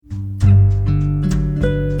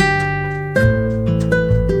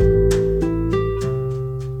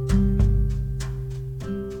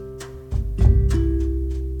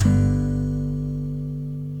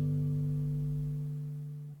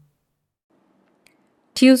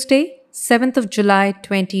Tuesday, 7th of July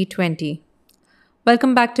 2020.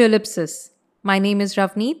 Welcome back to Ellipsis. My name is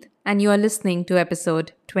Ravneet and you are listening to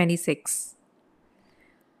episode 26.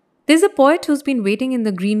 There's a poet who's been waiting in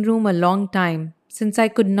the green room a long time since I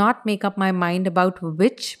could not make up my mind about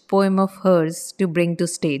which poem of hers to bring to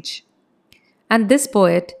stage. And this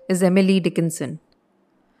poet is Emily Dickinson.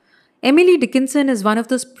 Emily Dickinson is one of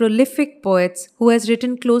those prolific poets who has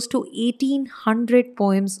written close to 1800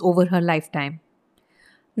 poems over her lifetime.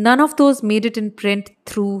 None of those made it in print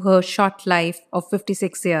through her short life of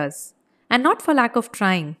 56 years, and not for lack of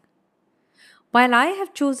trying. While I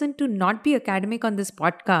have chosen to not be academic on this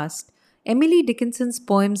podcast, Emily Dickinson's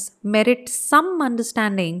poems merit some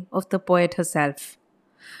understanding of the poet herself.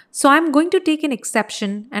 So I'm going to take an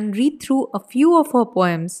exception and read through a few of her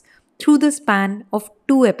poems through the span of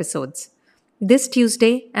 2 episodes, this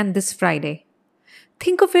Tuesday and this Friday.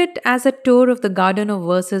 Think of it as a tour of the garden of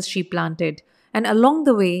verses she planted, and along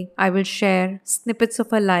the way, I will share snippets of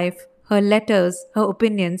her life, her letters, her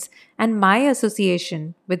opinions, and my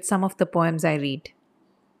association with some of the poems I read.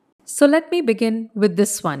 So let me begin with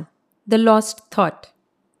this one, The Lost Thought.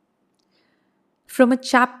 From a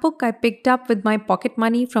chapbook I picked up with my pocket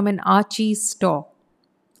money from an Archie's store.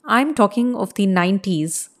 I'm talking of the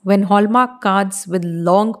 90s, when Hallmark cards with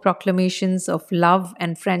long proclamations of love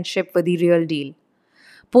and friendship were the real deal.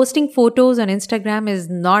 Posting photos on Instagram is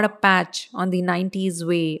not a patch on the 90s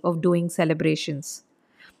way of doing celebrations.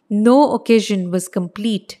 No occasion was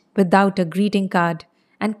complete without a greeting card,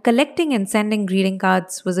 and collecting and sending greeting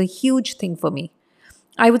cards was a huge thing for me.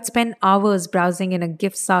 I would spend hours browsing in a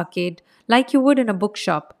gifts arcade like you would in a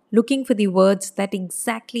bookshop, looking for the words that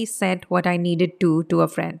exactly said what I needed to a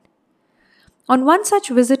friend. On one such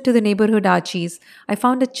visit to the neighborhood Archie's, I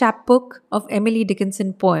found a chapbook of Emily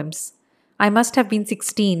Dickinson poems. I must have been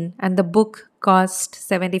 16 and the book cost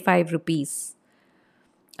 75 rupees.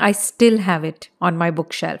 I still have it on my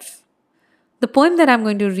bookshelf. The poem that I'm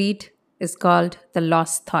going to read is called The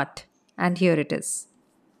Lost Thought, and here it is.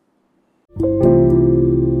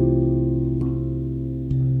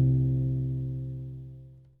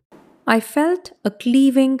 I felt a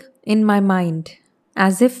cleaving in my mind,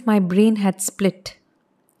 as if my brain had split.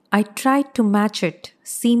 I tried to match it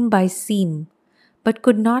seam by seam, but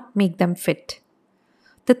could not make them fit.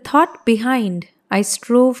 The thought behind I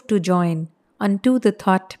strove to join unto the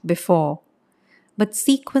thought before, but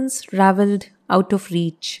sequence ravelled out of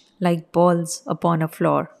reach like balls upon a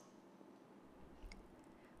floor.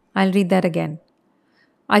 I'll read that again.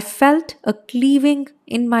 I felt a cleaving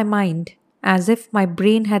in my mind as if my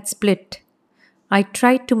brain had split. I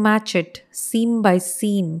tried to match it seam by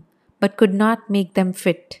seam, but could not make them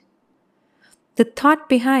fit. The thought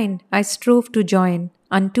behind I strove to join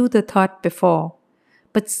unto the thought before,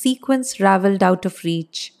 but sequence ravelled out of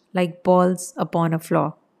reach like balls upon a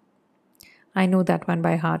floor. I know that one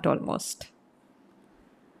by heart almost.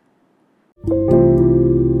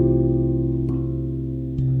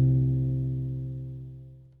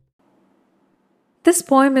 This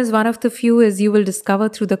poem is one of the few, as you will discover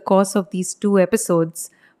through the course of these 2 episodes,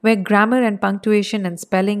 where grammar and punctuation and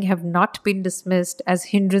spelling have not been dismissed as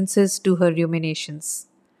hindrances to her ruminations.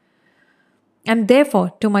 And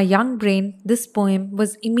therefore, to my young brain, this poem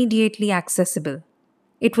was immediately accessible.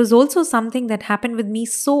 It was also something that happened with me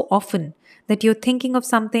so often that you're thinking of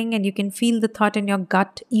something and you can feel the thought in your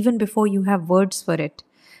gut even before you have words for it.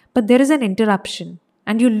 But there is an interruption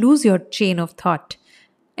and you lose your chain of thought.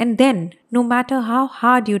 And then, no matter how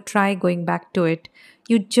hard you try going back to it,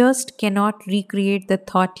 you just cannot recreate the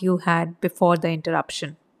thought you had before the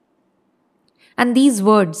interruption. And these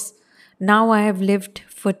words, now I have lived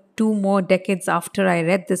for 2 more decades after I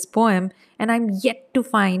read this poem, and I'm yet to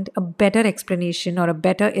find a better explanation or a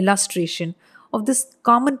better illustration of this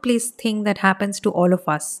commonplace thing that happens to all of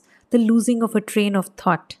us, the losing of a train of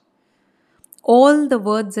thought. All the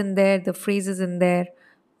words in there, the phrases in there,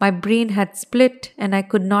 my brain had split and I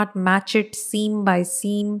could not match it seam by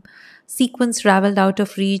seam. Sequence raveled out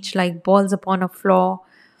of reach like balls upon a floor.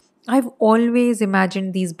 I've always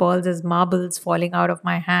imagined these balls as marbles falling out of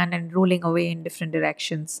my hand and rolling away in different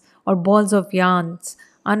directions, or balls of yarns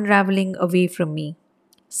unraveling away from me.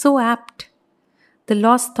 So apt. The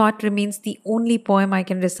Lost Thought remains the only poem I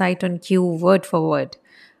can recite on cue word for word.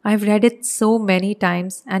 I've read it so many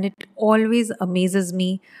times and it always amazes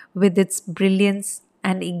me with its brilliance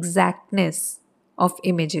and exactness of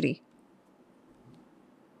imagery.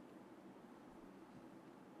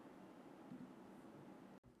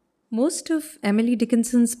 Most of Emily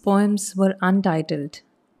Dickinson's poems were untitled.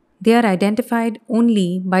 They are identified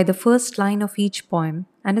only by the first line of each poem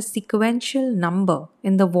and a sequential number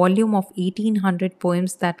in the volume of 1800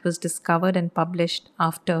 poems that was discovered and published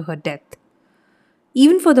after her death.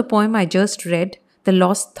 Even for the poem I just read, The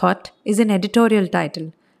Lost Thought is an editorial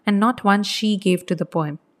title and not one she gave to the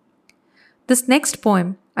poem. This next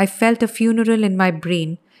poem, I Felt a Funeral in My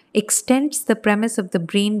Brain, extends the premise of the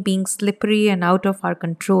brain being slippery and out of our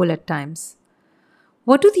control at times.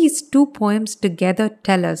 What do these two poems together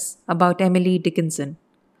tell us about Emily Dickinson?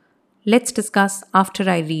 Let's discuss after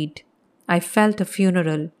I read I Felt a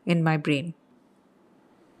Funeral in My Brain.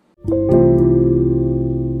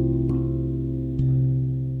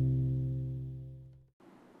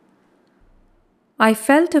 I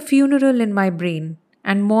felt a funeral in my brain,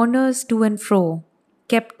 and mourners to and fro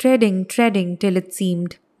kept treading till it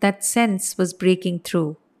seemed that sense was breaking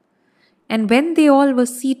through. And when they all were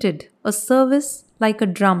seated, a service like a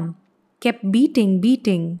drum kept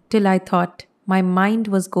beating till I thought my mind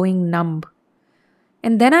was going numb.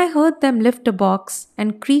 And then I heard them lift a box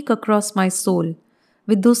and creak across my soul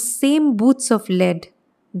with those same boots of lead.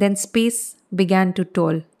 Then space began to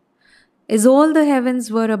toll, as all the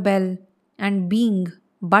heavens were a bell, and being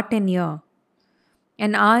but an ear.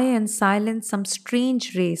 And I and silence some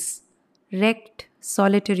strange race, wrecked,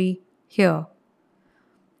 solitary, here.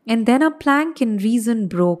 And then a plank in reason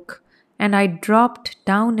broke, and I dropped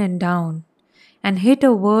down, and hit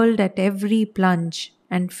a world at every plunge,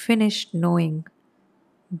 and finished knowing.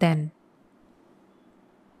 Then.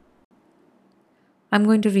 I'm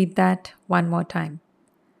going to read that one more time.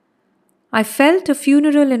 I felt a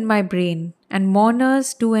funeral in my brain, and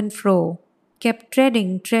mourners to and fro kept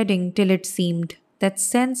treading till it seemed that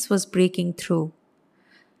sense was breaking through.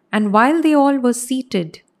 And while they all were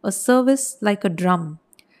seated, a service like a drum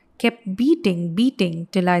kept beating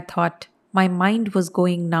till I thought my mind was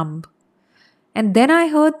going numb. And then I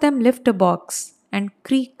heard them lift a box and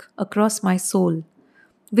creak across my soul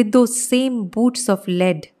with those same boots of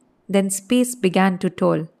lead. Then space began to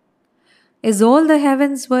toll, as all the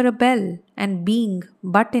heavens were a bell, and being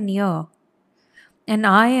but an ear. And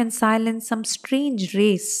I and silence some strange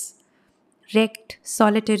race, wrecked,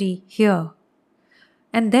 solitary, here.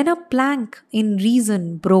 And then a plank in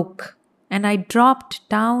reason broke, and I dropped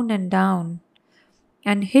down,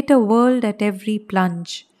 and hit a world at every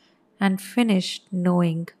plunge, and finished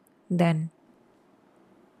knowing then.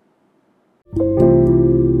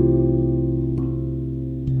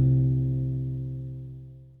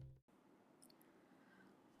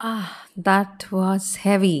 That was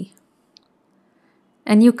heavy.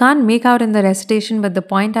 And you can't make out in the recitation, but the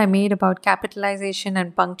point I made about capitalization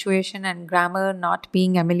and punctuation and grammar not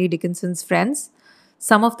being Emily Dickinson's friends,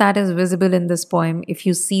 some of that is visible in this poem if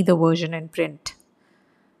you see the version in print.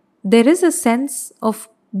 There is a sense of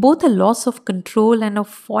both a loss of control and of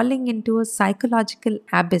falling into a psychological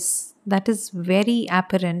abyss that is very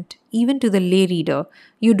apparent even to the lay reader.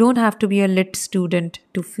 You don't have to be a lit student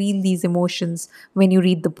to feel these emotions when you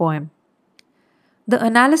read the poem. The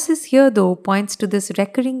analysis here, though, points to this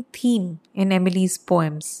recurring theme in Emily's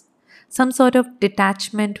poems, some sort of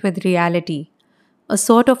detachment with reality, a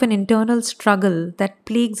sort of an internal struggle that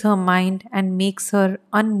plagues her mind and makes her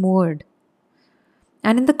unmoored.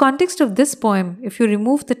 And in the context of this poem, if you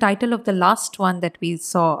remove the title of the last one that we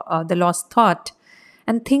saw, The Lost Thought,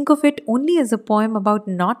 and think of it only as a poem about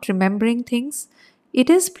not remembering things, it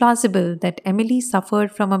is plausible that Emily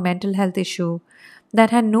suffered from a mental health issue that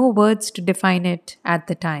had no words to define it at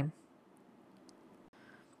the time.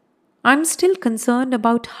 I'm still concerned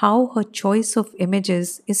about how her choice of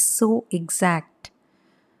images is so exact.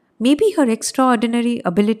 Maybe her extraordinary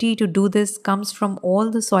ability to do this comes from all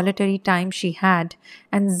the solitary time she had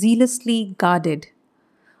and zealously guarded.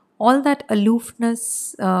 All that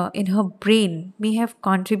aloofness in her brain may have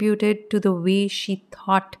contributed to the way she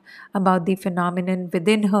thought about the phenomenon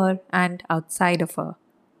within her and outside of her.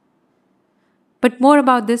 But more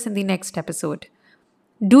about this in the next episode.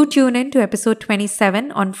 Do tune in to episode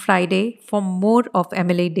 27 on Friday for more of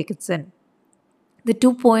Emily Dickinson. The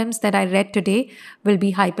two poems that I read today will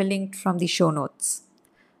be hyperlinked from the show notes.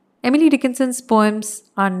 Emily Dickinson's poems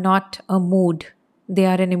are not a mood, they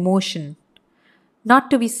are an emotion. Not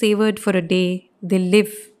to be savored for a day, they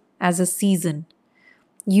live as a season.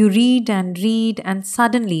 You read, and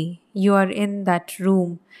suddenly you are in that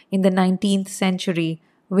room in the 19th century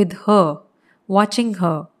with her, watching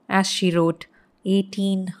her as she wrote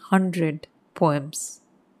 1800 poems.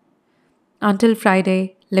 Until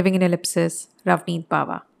Friday, living in ellipsis, Ravneet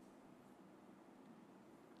Bawa.